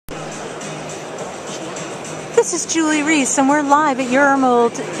This is Julie Reese, and we're live at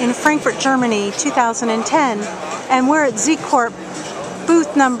Euromold in Frankfurt, Germany, 2010. And we're at z-corp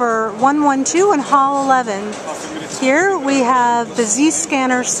booth number 112 in Hall 11. Here we have the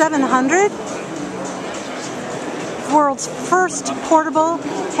Z-Scanner 700, world's first portable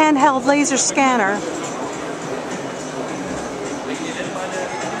handheld laser scanner.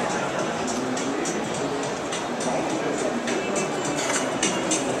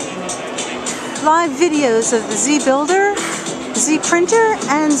 Live videos of the Z-Builder, Z-Printer,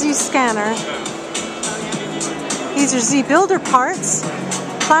 and Z-Scanner. These are Z-Builder parts,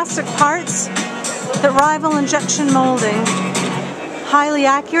 plastic parts that rival injection molding. Highly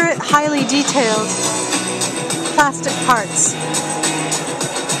accurate, highly detailed plastic parts.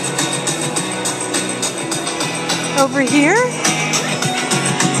 Over here,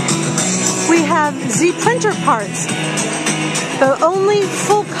 we have Z-Printer parts, the only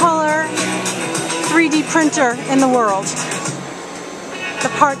full-color 3D printer in the world. The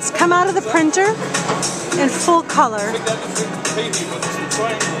parts come out of the printer in full color.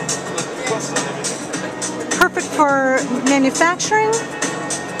 Perfect for manufacturing,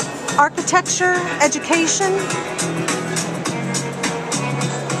 architecture, education.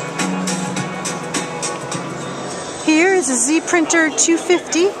 Here is a Z-Printer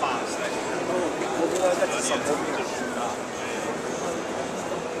 250.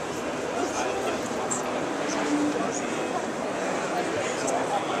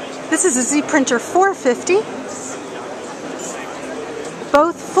 This is a Z-Printer 450.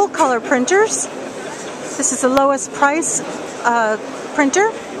 Both full-color printers. This is the lowest price printer.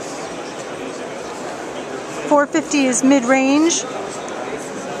 450 is mid-range.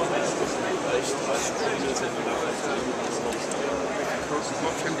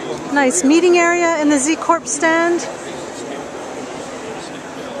 Nice meeting area in the z-corp stand.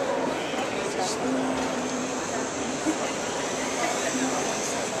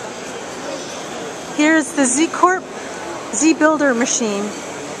 Here's the z-corp Z-Builder machine.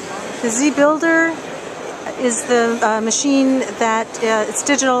 The Z-Builder is the machine that it's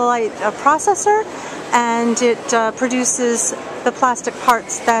digital light processor, and it produces the plastic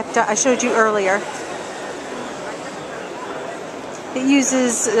parts that I showed you earlier. It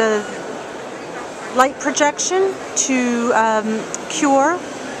uses light projection to cure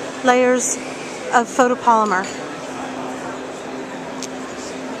layers of photopolymer.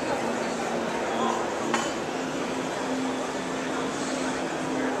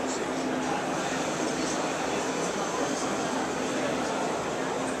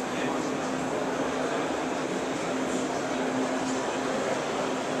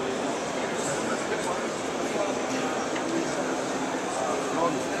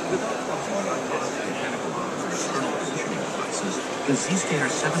 The Z-Scanner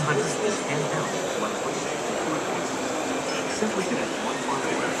 700 is handheld. Simply connect one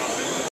hardware